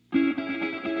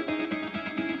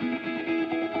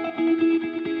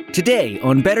Today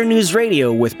on Better News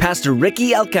Radio with Pastor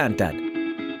Ricky Alcantara.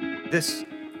 This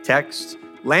text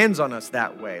lands on us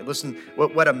that way. Listen,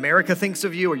 what America thinks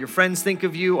of you, or your friends think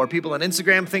of you, or people on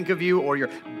Instagram think of you, or your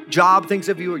job thinks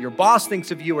of you, or your boss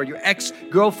thinks of you, or your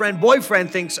ex-girlfriend,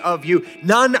 boyfriend thinks of you,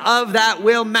 none of that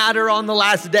will matter on the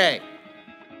last day.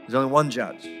 There's only one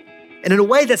judge. And in a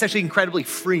way, that's actually incredibly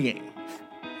freeing.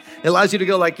 It allows you to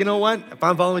go like, you know what? If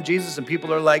I'm following Jesus and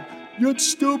people are like, you're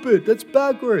stupid, that's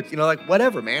backwards. You know, like,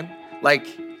 whatever, man. Like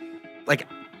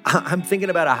I'm thinking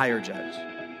about a higher judge.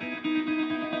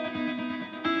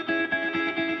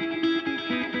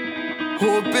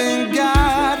 Hope in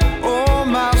God, oh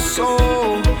my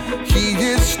soul. He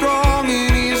is strong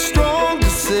and he is strong to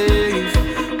save.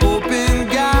 Hope in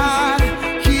God,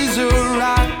 he's a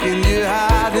rock in your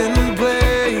hiding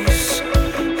place.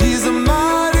 He's a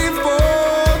mighty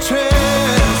fortress.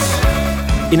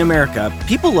 In America,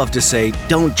 people love to say,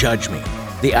 "Don't judge me."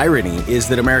 The irony is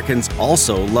that Americans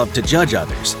also love to judge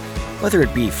others. Whether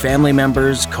it be family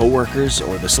members, coworkers,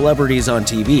 or the celebrities on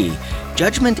TV,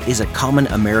 judgment is a common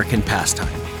American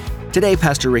pastime. Today,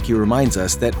 Pastor Ricky reminds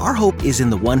us that our hope is in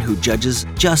the one who judges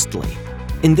justly.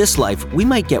 In this life, we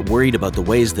might get worried about the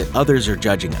ways that others are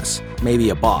judging us, maybe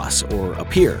a boss or a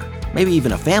peer, maybe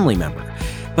even a family member.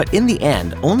 But in the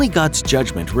end, only God's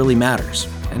judgment really matters,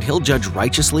 and He'll judge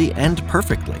righteously and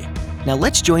perfectly. Now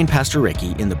let's join Pastor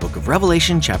Ricky in the book of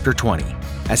Revelation chapter 20.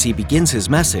 As he begins his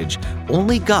message,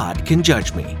 Only God Can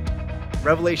Judge Me.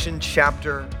 Revelation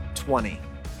chapter 20.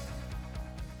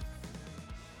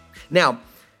 Now,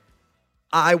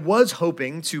 I was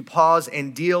hoping to pause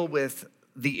and deal with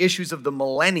the issues of the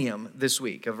millennium this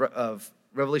week, of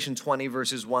Revelation 20,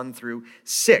 verses 1 through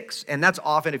 6. And that's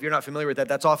often, if you're not familiar with that,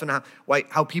 that's often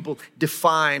how people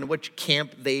define which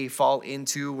camp they fall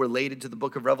into related to the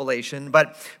book of Revelation.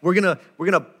 But we're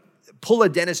gonna pull a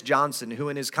Dennis Johnson, who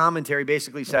in his commentary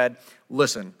basically said,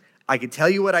 listen, I can tell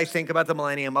you what I think about the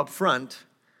millennium up front,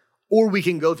 or we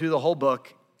can go through the whole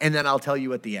book, and then I'll tell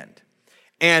you at the end.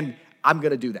 And I'm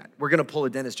going to do that. We're going to pull a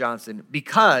Dennis Johnson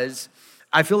because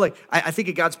I feel like, I think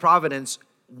in God's providence,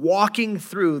 walking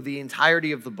through the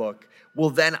entirety of the book will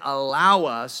then allow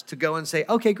us to go and say,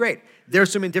 okay, great.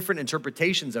 There's some different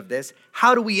interpretations of this.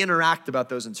 How do we interact about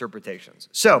those interpretations?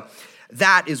 So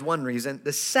that is one reason.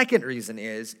 The second reason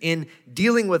is, in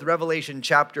dealing with Revelation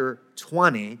chapter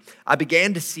 20, I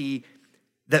began to see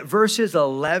that verses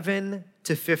 11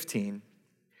 to 15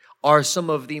 are some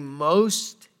of the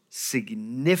most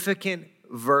significant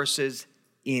verses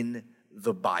in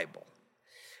the Bible.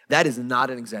 That is not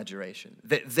an exaggeration.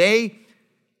 That they,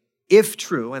 if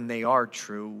true, and they are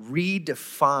true,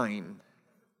 redefine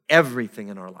everything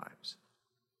in our lives.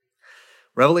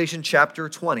 Revelation chapter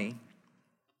 20,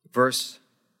 verse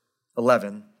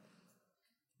 11,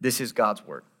 this is God's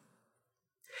word.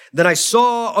 Then I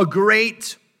saw a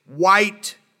great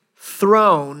white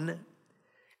throne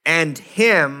and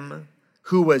him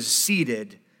who was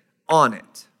seated on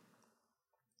it.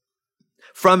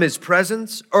 From his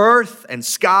presence, earth and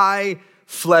sky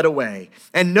fled away,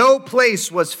 and no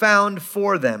place was found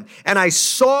for them. And I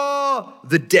saw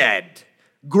the dead,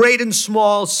 great and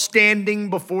small, standing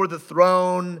before the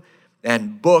throne,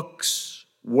 and books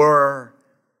were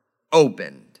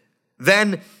opened.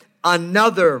 Then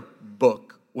another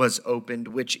book was opened,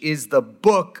 which is the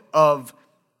book of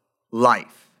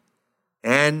life.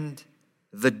 And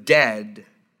the dead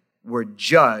were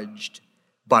judged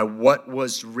by what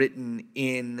was written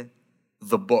in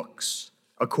the books,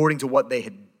 according to what they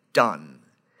had done.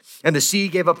 And the sea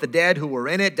gave up the dead who were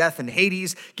in it. Death and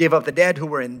Hades gave up the dead who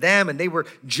were in them, and they were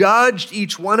judged,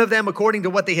 each one of them, according to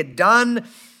what they had done.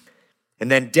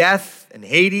 And then death and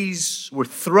Hades were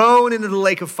thrown into the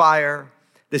lake of fire.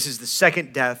 This is the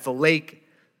second death, the lake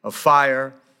of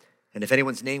fire. And if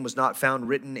anyone's name was not found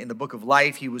written in the book of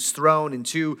life, he was thrown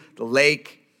into the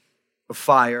lake of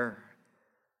fire.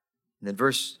 And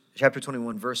then chapter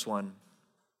 21, verse 1,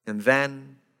 and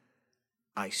then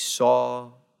I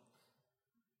saw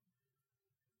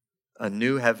a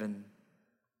new heaven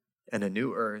and a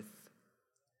new earth,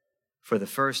 for the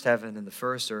first heaven and the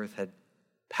first earth had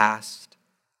passed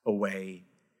away,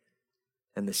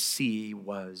 and the sea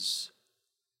was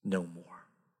no more.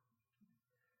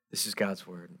 This is God's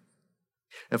word.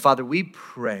 And Father, we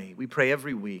pray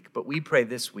every week, but we pray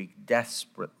this week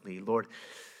desperately, Lord,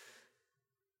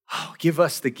 give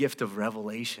us the gift of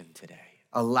revelation today.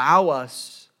 Allow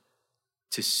us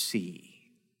to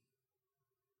see.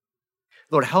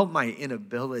 Lord, help my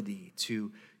inability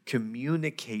to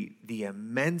communicate the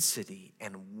immensity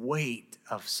and weight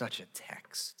of such a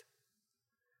text.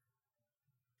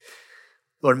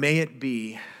 Lord, may it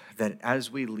be that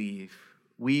as we leave,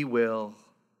 we will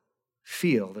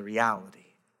feel the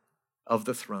reality of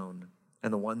the throne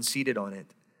and the one seated on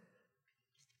it.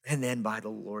 And then by the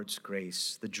Lord's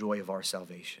grace, the joy of our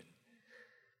salvation.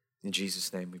 In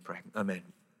Jesus' name we pray. Amen.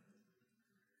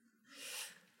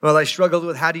 Well, I struggled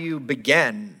with how do you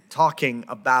begin talking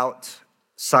about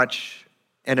such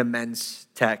an immense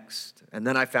text. And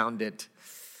then I found it.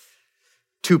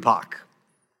 Tupac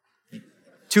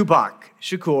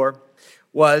Shakur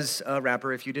was a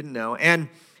rapper, if you didn't know, and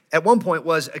at one point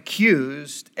was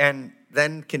accused and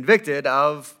then convicted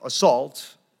of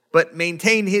assault, but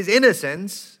maintained his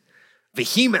innocence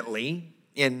vehemently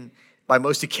by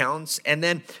most accounts, and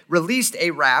then released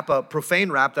a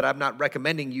profane rap that I'm not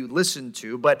recommending you listen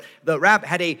to, but the rap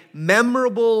had a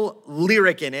memorable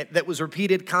lyric in it that was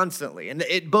repeated constantly. And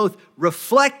it both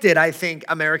reflected, I think,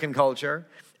 American culture,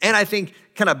 and I think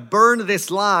kind of burned this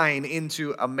line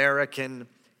into American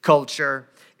culture.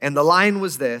 And the line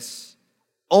was this: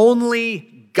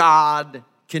 only God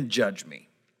can judge me.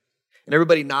 And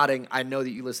everybody nodding, I know that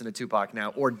you listen to Tupac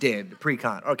now, or did,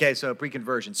 pre-con. Okay, so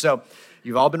pre-conversion. So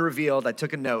you've all been revealed. I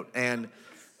took a note, and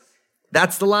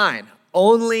that's the line.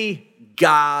 Only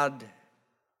God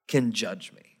can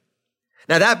judge me.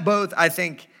 Now that both, I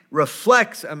think,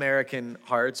 reflects American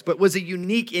hearts, but was a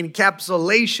unique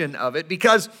encapsulation of it,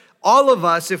 because all of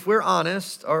us, if we're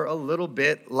honest, are a little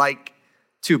bit like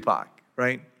Tupac,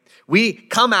 right? We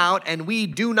come out and we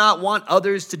do not want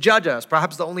others to judge us.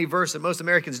 Perhaps the only verse that most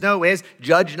Americans know is,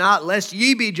 "Judge not, lest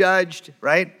ye be judged,"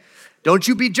 right? Don't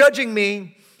you be judging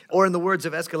me. Or in the words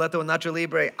of Esqueleto and Nacho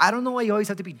Libre, I don't know why you always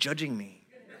have to be judging me,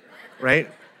 right?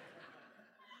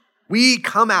 We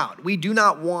come out. We do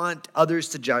not want others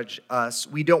to judge us.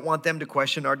 We don't want them to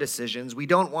question our decisions. We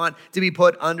don't want to be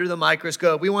put under the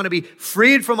microscope. We want to be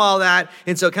freed from all that.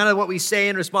 And so kind of what we say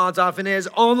in response often is,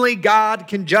 only God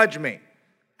can judge me.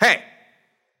 Hey,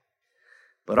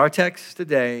 but our text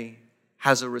today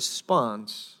has a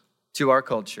response to our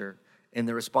culture, and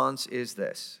the response is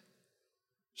this: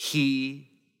 He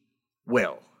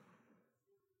will.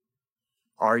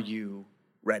 Are you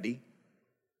ready?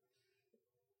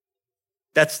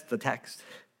 That's the text.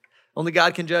 Only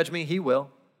God can judge me. He will.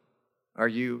 Are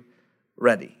you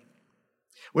ready?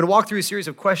 We're going to walk through a series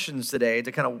of questions today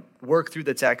to kind of work through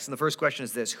the text. And the first question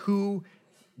is this: who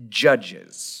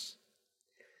judges?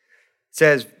 It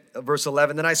says, verse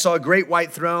 11, "Then I saw a great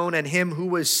white throne and him who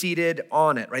was seated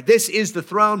on it." Right? This is the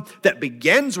throne that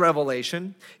begins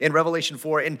Revelation in Revelation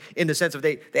 4 in the sense of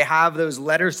they have those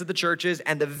letters to the churches,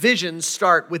 and the visions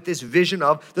start with this vision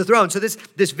of the throne. So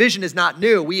this vision is not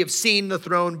new. We have seen the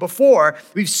throne before.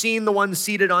 We've seen the one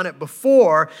seated on it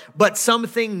before, but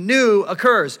something new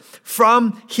occurs.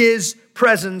 From his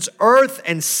presence, earth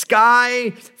and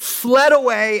sky fled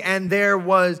away, and there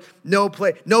was no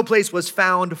place was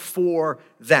found for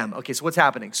them. Okay, so what's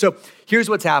happening? So here's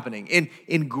what's happening.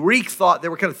 In Greek thought,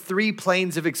 there were kind of three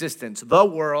planes of existence: the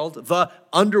world, the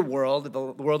underworld, the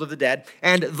world of the dead,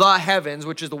 and the heavens,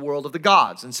 which is the world of the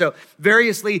gods. And so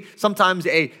variously, sometimes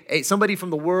somebody from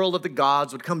the world of the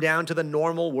gods would come down to the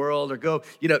normal world or go,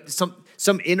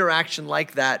 some interaction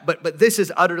like that. But this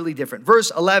is utterly different.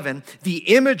 Verse 11, the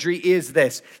imagery is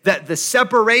this: that the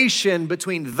separation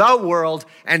between the world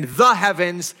and the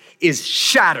heavens is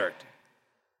shattered.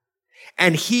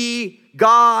 And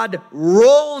God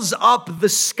rolls up the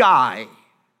sky.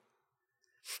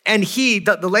 And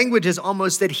the language is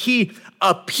almost that he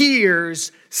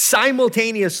appears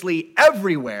simultaneously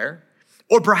everywhere,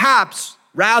 or perhaps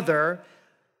rather,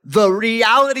 the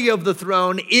reality of the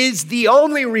throne is the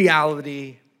only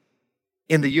reality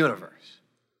in the universe.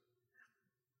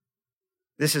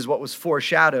 This is what was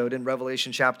foreshadowed in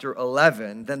Revelation chapter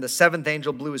 11. Then the seventh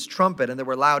angel blew his trumpet, and there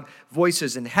were loud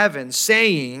voices in heaven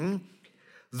saying,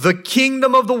 "The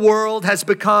kingdom of the world has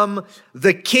become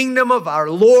the kingdom of our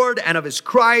Lord and of his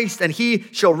Christ, and he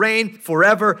shall reign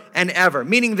forever and ever."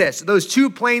 Meaning this: those two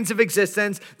planes of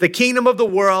existence, the kingdom of the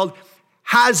world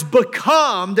has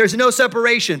become, there's no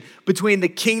separation between the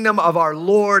kingdom of our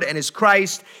Lord and his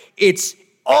Christ. It's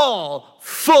all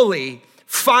fully,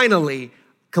 finally,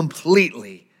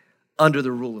 completely under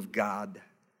the rule of God.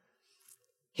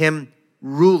 Him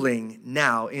ruling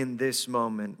now in this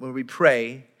moment. When we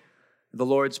pray the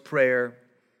Lord's Prayer,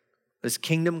 "Let his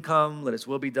kingdom come, let his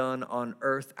will be done on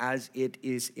earth as it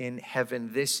is in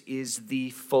heaven," this is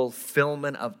the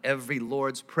fulfillment of every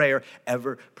Lord's Prayer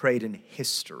ever prayed in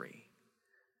history.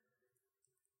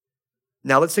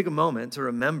 Now let's take a moment to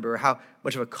remember how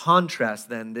much of a contrast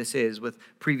then this is with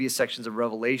previous sections of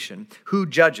Revelation. Who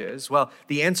judges? Well,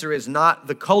 the answer is not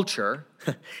the culture.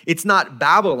 It's not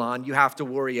Babylon you have to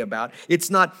worry about. It's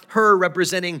not her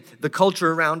representing the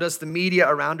culture around us, the media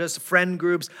around us, friend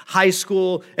groups, high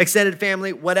school, extended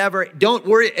family, whatever. Don't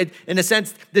worry. In a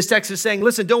sense, this text is saying,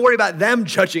 listen, don't worry about them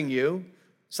judging you.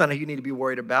 It's not who you need to be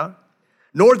worried about.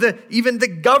 Nor even the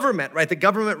government, right? The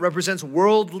government represents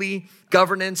worldly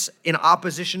governance in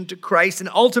opposition to Christ. And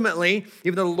ultimately,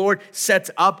 even though the Lord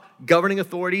sets up governing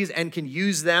authorities and can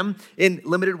use them in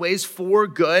limited ways for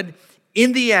good,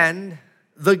 in the end,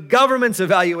 the government's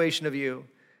evaluation of you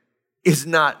is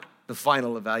not the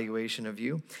final evaluation of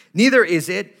you. Neither is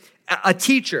it a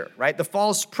teacher, right? The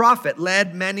false prophet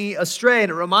led many astray.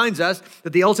 And it reminds us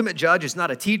that the ultimate judge is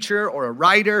not a teacher or a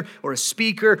writer or a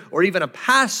speaker or even a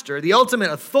pastor. The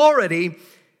ultimate authority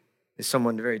is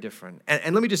someone very different.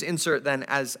 And let me just insert then,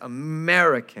 as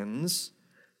Americans,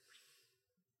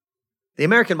 the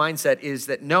American mindset is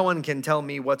that no one can tell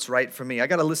me what's right for me. I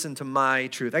got to listen to my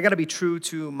truth. I got to be true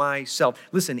to myself.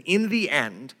 Listen, in the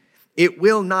end, it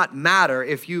will not matter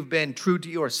if you've been true to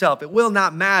yourself. It will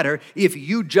not matter if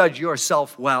you judge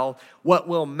yourself well. What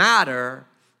will matter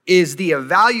is the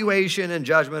evaluation and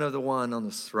judgment of the one on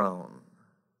the throne.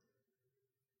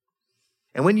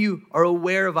 And when you are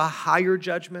aware of a higher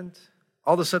judgment,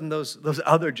 all of a sudden those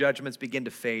other judgments begin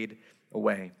to fade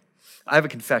away. I have a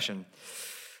confession.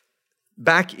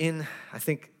 Back in, I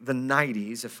think, the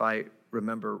 90s, if I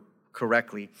remember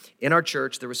correctly, in our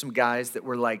church, there were some guys that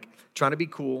were like trying to be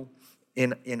cool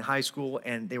in high school,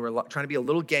 and they were trying to be a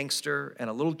little gangster and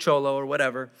a little cholo or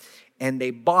whatever, and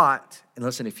they bought, and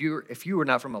listen, if you were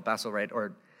not from El Paso, right,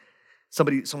 or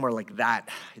somebody somewhere like that,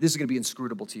 this is going to be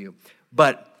inscrutable to you,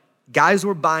 but guys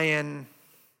were buying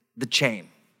the chain.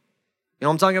 You know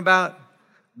what I'm talking about?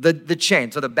 The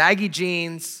chain. So the baggy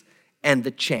jeans and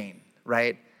the chain,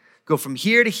 right? Go from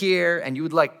here to here, and you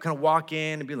would like kind of walk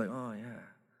in and be like, oh yeah,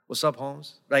 what's up,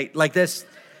 Holmes? Right? Like this,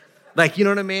 like, you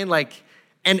know what I mean? Like,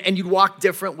 and you'd walk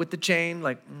different with the chain,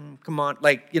 like, come on,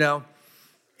 like, you know.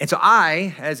 And so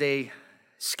I, as a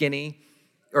skinnier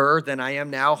than I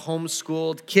am now,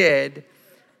 homeschooled kid,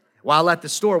 while at the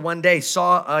store one day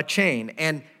saw a chain,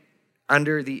 and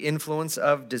under the influence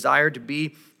of desire to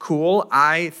be cool,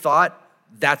 I thought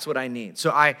that's what I need. So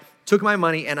I took my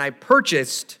money and I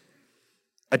purchased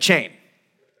a chain.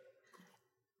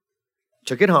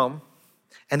 Took it home.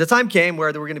 And the time came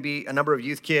where there were going to be a number of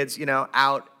youth kids, you know,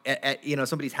 out at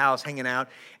somebody's house hanging out.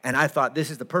 And I thought, this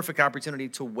is the perfect opportunity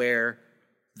to wear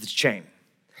the chain.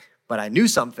 But I knew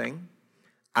something.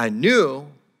 I knew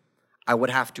I would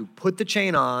have to put the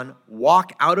chain on,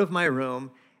 walk out of my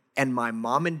room, and my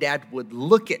mom and dad would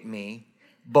look at me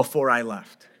before I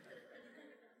left.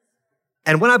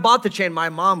 And when I bought the chain, my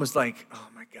mom was like, oh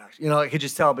my gosh. You know, I could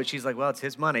just tell, but she's like, well, it's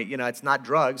his money. You know, it's not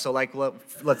drugs. So like, well,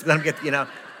 let's let him get, you know.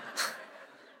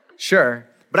 Sure.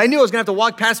 But I knew I was going to have to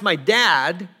walk past my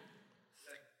dad.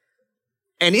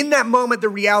 And in that moment, the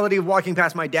reality of walking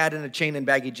past my dad in a chain and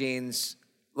baggy jeans,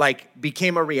 like,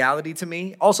 became a reality to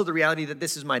me. Also the reality that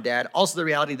this is my dad. Also the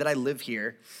reality that I live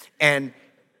here. And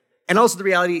also the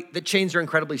reality that chains are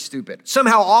incredibly stupid.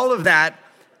 Somehow all of that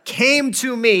came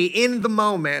to me in the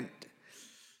moment.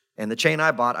 And the chain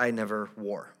I bought, I never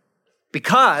wore.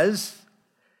 Because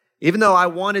even though I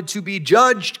wanted to be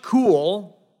judged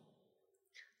cool,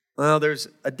 well, there's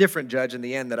a different judge in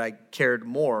the end that I cared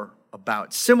more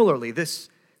about. Similarly, this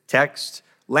text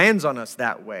lands on us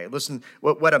that way. Listen,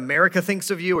 what America thinks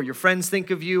of you, or your friends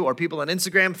think of you, or people on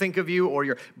Instagram think of you, or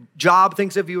your job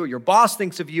thinks of you, or your boss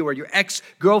thinks of you, or your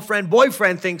ex-girlfriend,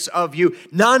 boyfriend thinks of you,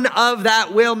 none of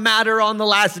that will matter on the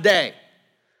last day.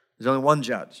 There's only one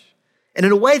judge. And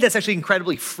in a way, that's actually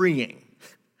incredibly freeing.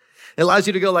 It allows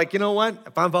you to go like, you know what?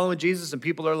 If I'm following Jesus and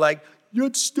people are like,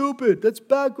 you're stupid, that's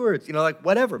backwards. You know, like,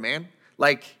 whatever, man.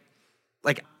 Like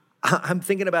I'm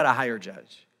thinking about a higher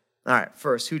judge. All right,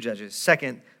 first, who judges?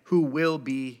 Second, who will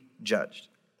be judged?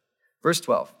 Verse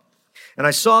 12. And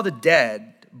I saw the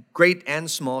dead, great and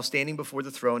small, standing before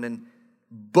the throne, and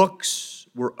books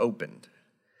were opened.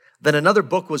 Then another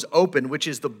book was opened, which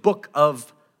is the book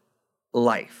of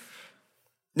life.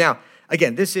 Now,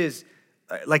 again, this is,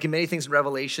 like in many things in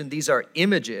Revelation, these are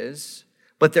images,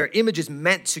 but they're images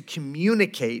meant to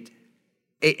communicate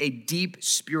a deep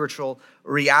spiritual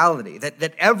reality.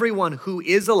 That everyone who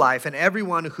is alive and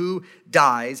everyone who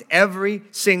dies, every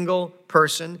single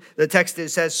person, the text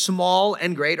says small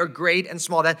and great, or great and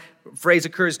small. That phrase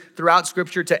occurs throughout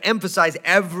Scripture to emphasize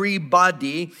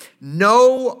everybody.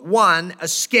 No one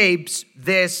escapes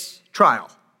this trial.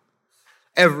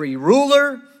 Every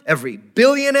ruler, Every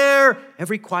billionaire,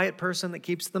 every quiet person that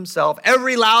keeps to themselves,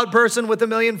 every loud person with a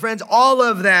million friends, all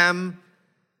of them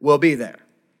will be there,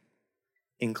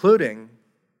 including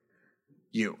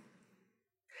you.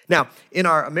 Now, in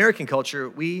our American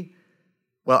culture,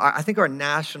 I think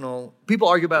people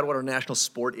argue about what our national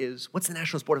sport is. What's the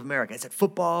national sport of America? Is it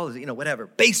football? Is it, whatever.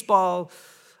 Baseball.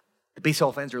 The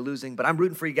baseball fans are losing, but I'm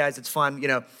rooting for you guys. It's fun.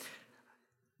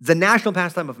 The national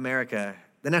pastime of America,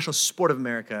 the national sport of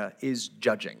America is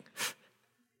judging.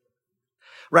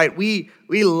 Right? We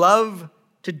love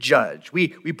to judge. We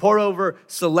pour over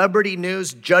celebrity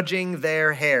news, judging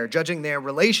their hair, judging their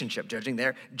relationship, judging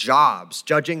their jobs,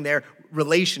 judging their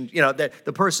relation,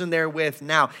 the person they're with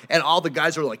now. And all the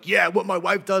guys are like, yeah, what my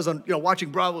wife does on, watching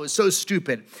Bravo is so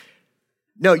stupid.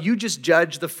 No, you just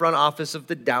judge the front office of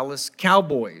the Dallas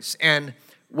Cowboys and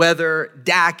whether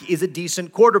Dak is a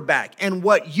decent quarterback and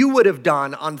what you would have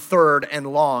done on 3rd and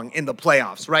long in the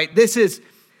playoffs, right? This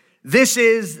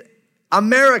is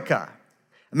America.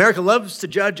 America loves to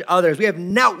judge others. We have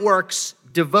networks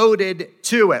devoted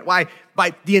to it. Why?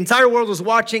 The entire world was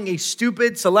watching a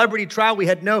stupid celebrity trial we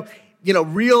had no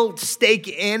real stake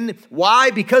in. Why?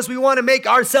 Because we want to make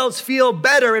ourselves feel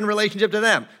better in relationship to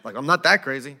them. Like, I'm not that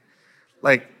crazy.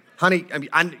 Like, honey,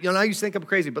 I used to think I'm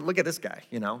crazy, but look at this guy,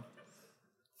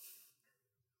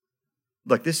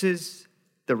 Look, this is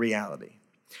the reality.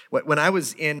 When I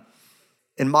was in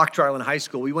mock trial in high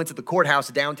school, we went to the courthouse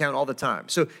downtown all the time.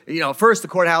 So, at first the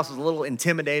courthouse was a little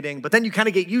intimidating, but then you kind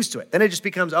of get used to it. Then it just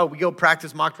becomes, we go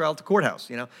practice mock trial at the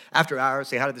courthouse, after hours,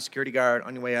 say hi to the security guard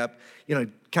on your way up,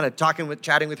 kind of chatting with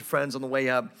your friends on the way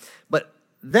up. But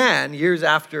then, years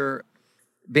after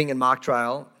being in mock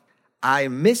trial, I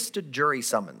missed a jury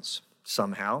summons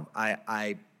somehow.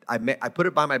 I put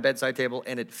it by my bedside table,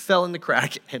 and it fell in the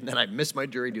crack, and then I missed my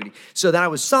jury duty. So then I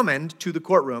was summoned to the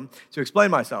courtroom to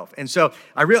explain myself. And so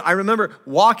I remember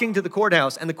walking to the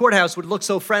courthouse, and the courthouse would look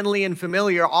so friendly and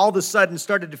familiar, all of a sudden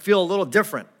started to feel a little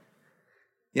different.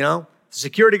 The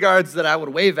security guards that I would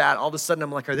wave at, all of a sudden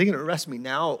I'm like, are they going to arrest me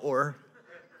now or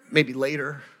maybe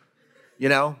later?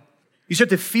 You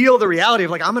start to feel the reality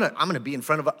of like, I'm gonna be in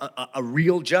front of a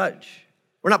real judge.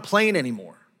 We're not playing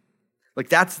anymore. Like,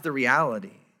 that's the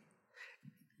reality.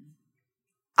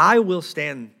 I will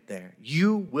stand there.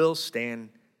 You will stand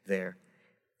there.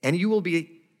 And you will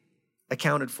be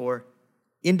accounted for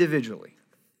individually,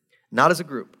 not as a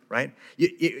group, right?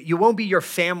 You won't be your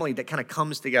family that kind of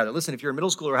comes together. Listen, if you're in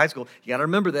middle school or high school, you got to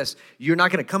remember this. You're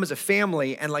not going to come as a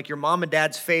family and like your mom and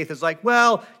dad's faith is like,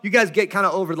 well, you guys get kind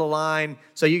of over the line,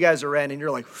 so you guys are in, and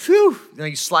you're like, phew,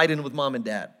 you slide in with mom and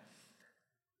dad.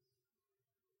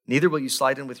 Neither will you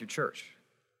slide in with your church.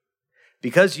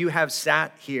 Because you have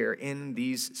sat here in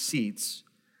these seats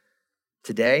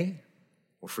today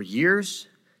or for years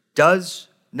does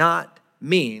not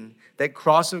mean that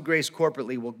Cross of Grace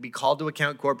corporately will be called to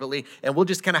account corporately, and we'll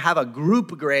just kind of have a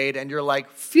group grade, and you're like,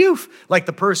 phew, like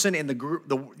the person in the group,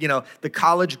 the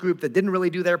college group that didn't really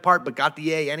do their part but got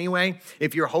the A anyway.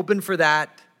 If you're hoping for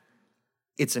that,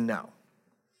 it's a no.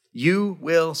 You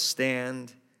will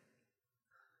stand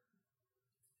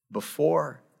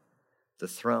before the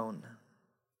throne.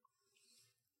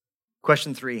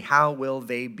 Question 3, how will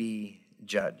they be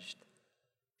judged?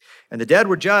 And the dead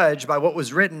were judged by what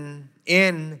was written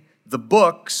in the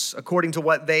books according to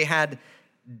what they had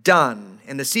done.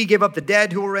 And the sea gave up the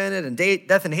dead who were in it, and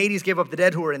death and Hades gave up the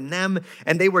dead who were in them,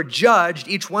 and they were judged,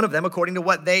 each one of them, according to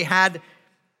what they had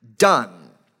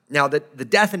done. Now, the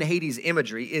death and Hades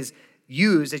imagery is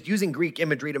using Greek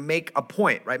imagery to make a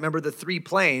point, right? Remember the 3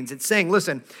 planes? It's saying,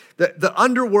 listen, the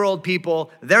underworld people,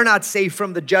 they're not safe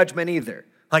from the judgment either.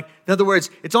 Like, in other words,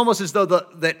 it's almost as though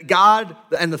that God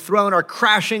and the throne are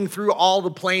crashing through all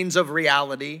the planes of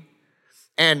reality,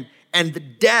 and the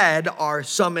dead are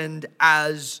summoned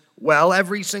as well,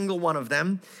 every single one of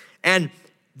them, and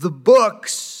the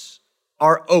books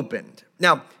are opened.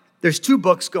 Now, there's 2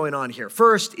 books going on here.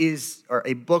 First is, or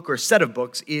a book or set of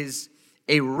books is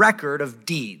a record of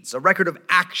deeds, a record of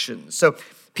actions. So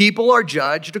people are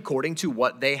judged according to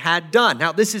what they had done.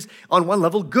 Now, this is on one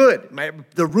level good.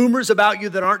 The rumors about you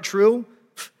that aren't true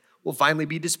will finally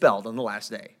be dispelled on the last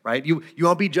day, right? You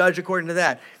won't be judged according to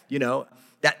that.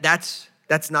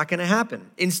 That's not going to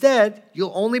happen. Instead,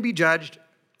 you'll only be judged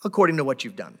according to what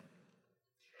you've done.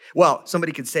 Well,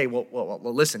 somebody could say, well,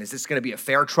 listen, is this going to be a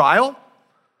fair trial?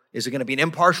 Is it going to be an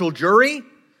impartial jury?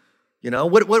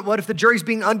 What if the jury's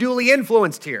being unduly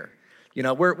influenced here?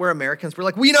 We're Americans. We're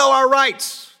like, we know our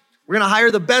rights. We're going to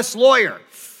hire the best lawyer.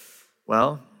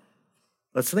 Well,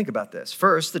 let's think about this.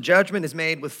 First, the judgment is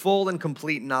made with full and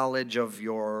complete knowledge of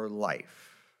your life.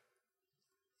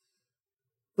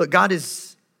 Look, God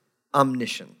is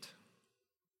omniscient.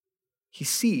 He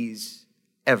sees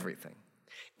everything.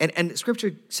 And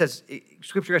Scripture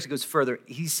actually goes further.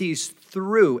 He sees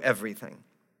through everything,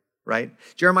 right?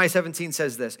 Jeremiah 17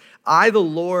 says this, I, the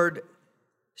Lord,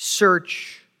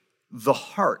 search the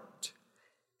heart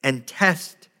and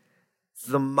test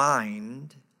the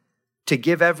mind to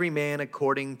give every man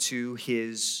according to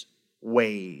his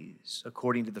ways,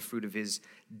 according to the fruit of his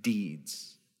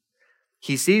deeds.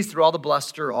 He sees through all the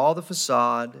bluster, all the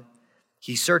facade.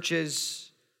 He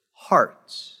searches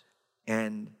hearts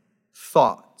and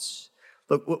thoughts.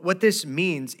 Look, what this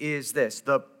means is this.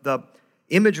 The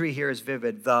imagery here is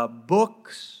vivid. The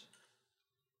books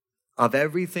of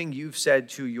everything you've said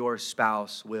to your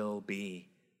spouse will be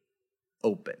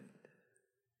opened.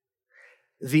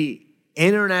 The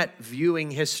internet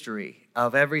viewing history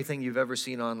of everything you've ever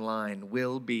seen online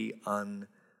will be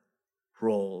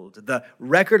unrolled. The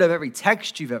record of every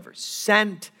text you've ever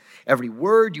sent, every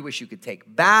word you wish you could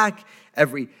take back,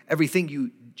 everything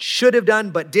you should have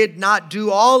done but did not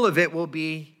do, all of it will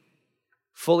be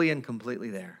fully and completely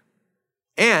there.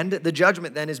 And the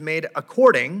judgment then is made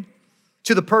according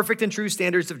to the perfect and true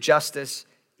standards of justice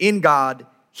in God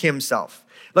himself.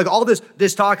 Like all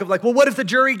this talk of like, well, what if the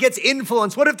jury gets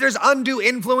influence? What if there's undue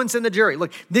influence in the jury?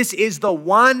 Look, this is the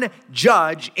one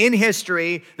judge in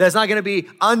history that's not going to be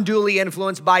unduly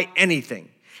influenced by anything,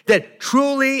 that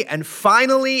truly and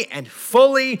finally and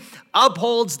fully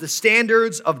upholds the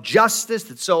standards of justice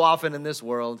that so often in this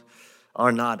world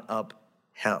are not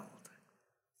upheld.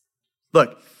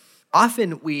 Look,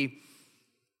 often we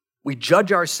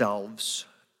judge ourselves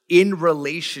in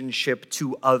relationship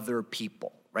to other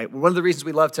people, right? One of the reasons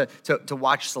we love to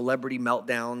watch celebrity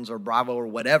meltdowns or Bravo or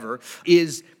whatever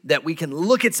is that we can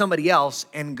look at somebody else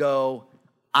and go,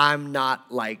 I'm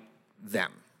not like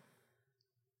them.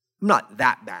 I'm not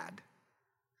that bad.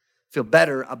 Feel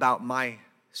better about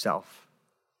myself.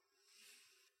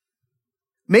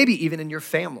 Maybe even in your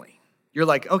family. You're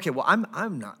like, okay, well,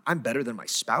 I'm better than my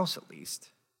spouse at least.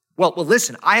 Well,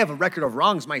 listen, I have a record of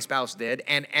wrongs my spouse did,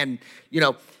 and you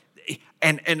know,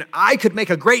 and I could make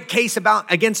a great case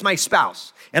against my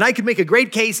spouse, and I could make a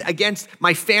great case against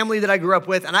my family that I grew up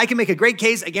with, and I can make a great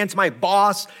case against my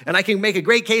boss, and I can make a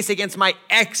great case against my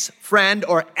ex-friend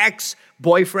or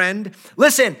ex-boyfriend.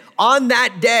 Listen, on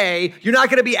that day, you're not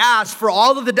going to be asked for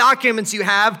all of the documents you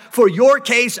have for your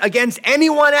case against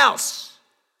anyone else.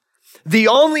 The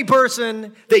only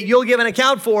person that you'll give an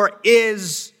account for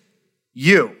is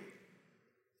you.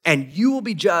 And you will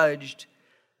be judged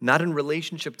not in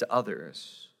relationship to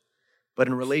others, but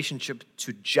in relationship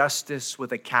to justice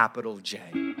with a capital J,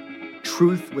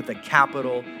 truth with a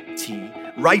capital T,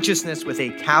 righteousness with a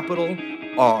capital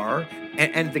R,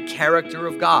 and the character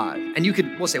of God. And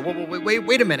we'll say, well,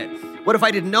 wait a minute. What if I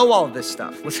didn't know all of this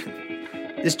stuff? Listen,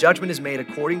 this judgment is made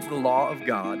according to the law of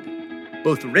God,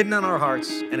 both written on our hearts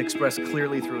and expressed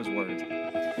clearly through his word.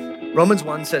 Romans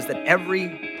 1 says that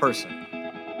every person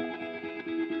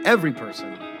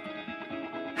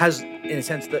has, in a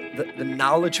sense, the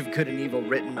knowledge of good and evil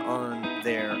written on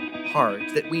their heart,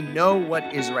 that we know what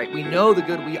is right. We know the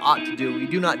good we ought to do. We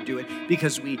do not do it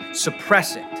because we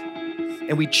suppress it,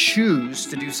 and we choose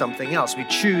to do something else. We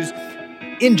choose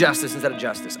injustice instead of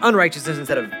justice, unrighteousness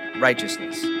instead of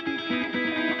righteousness.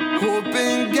 Hope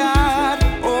in God,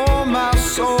 oh my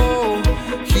soul,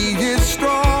 he is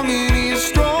strong and he is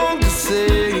strong to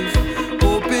save.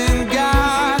 Hope in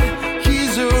God,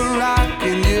 he's a rock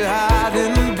in your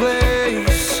hiding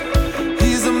place.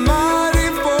 He's a mighty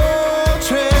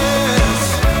fortress.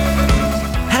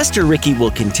 Pastor Ricky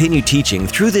will continue teaching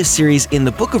through this series in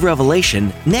the book of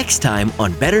Revelation next time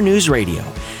on Better News Radio.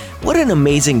 What an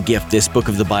amazing gift this book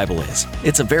of the Bible is.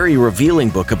 It's a very revealing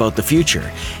book about the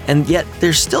future, and yet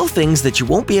there's still things that you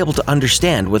won't be able to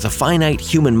understand with a finite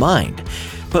human mind.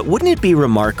 But wouldn't it be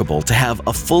remarkable to have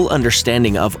a full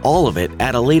understanding of all of it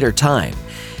at a later time?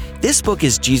 This book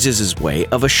is Jesus' way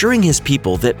of assuring his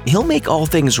people that he'll make all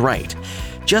things right.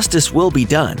 Justice will be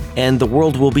done, and the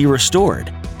world will be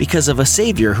restored because of a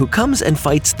Savior who comes and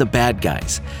fights the bad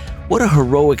guys. What a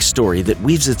heroic story that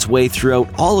weaves its way throughout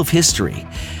all of history.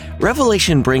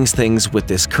 Revelation brings things with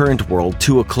this current world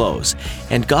to a close,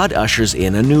 and God ushers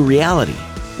in a new reality.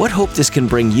 What hope this can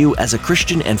bring you as a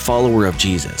Christian and follower of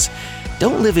Jesus.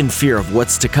 Don't live in fear of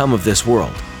what's to come of this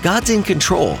world. God's in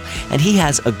control, and he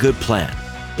has a good plan.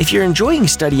 If you're enjoying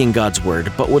studying God's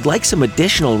Word but would like some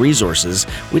additional resources,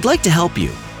 we'd like to help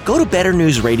you. Go to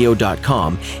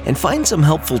betternewsradio.com and find some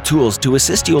helpful tools to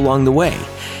assist you along the way.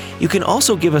 You can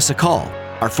also give us a call.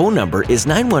 Our phone number is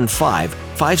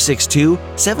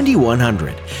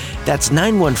 915-562-7100. That's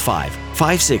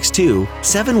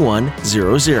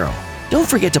 915-562-7100. Don't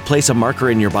forget to place a marker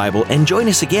in your Bible and join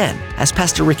us again as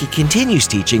Pastor Ricky continues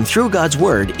teaching through God's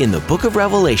Word in the book of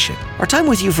Revelation. Our time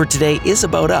with you for today is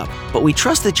about up, but we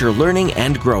trust that you're learning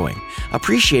and growing,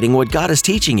 appreciating what God is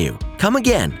teaching you. Come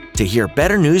again to hear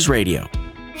Better News Radio.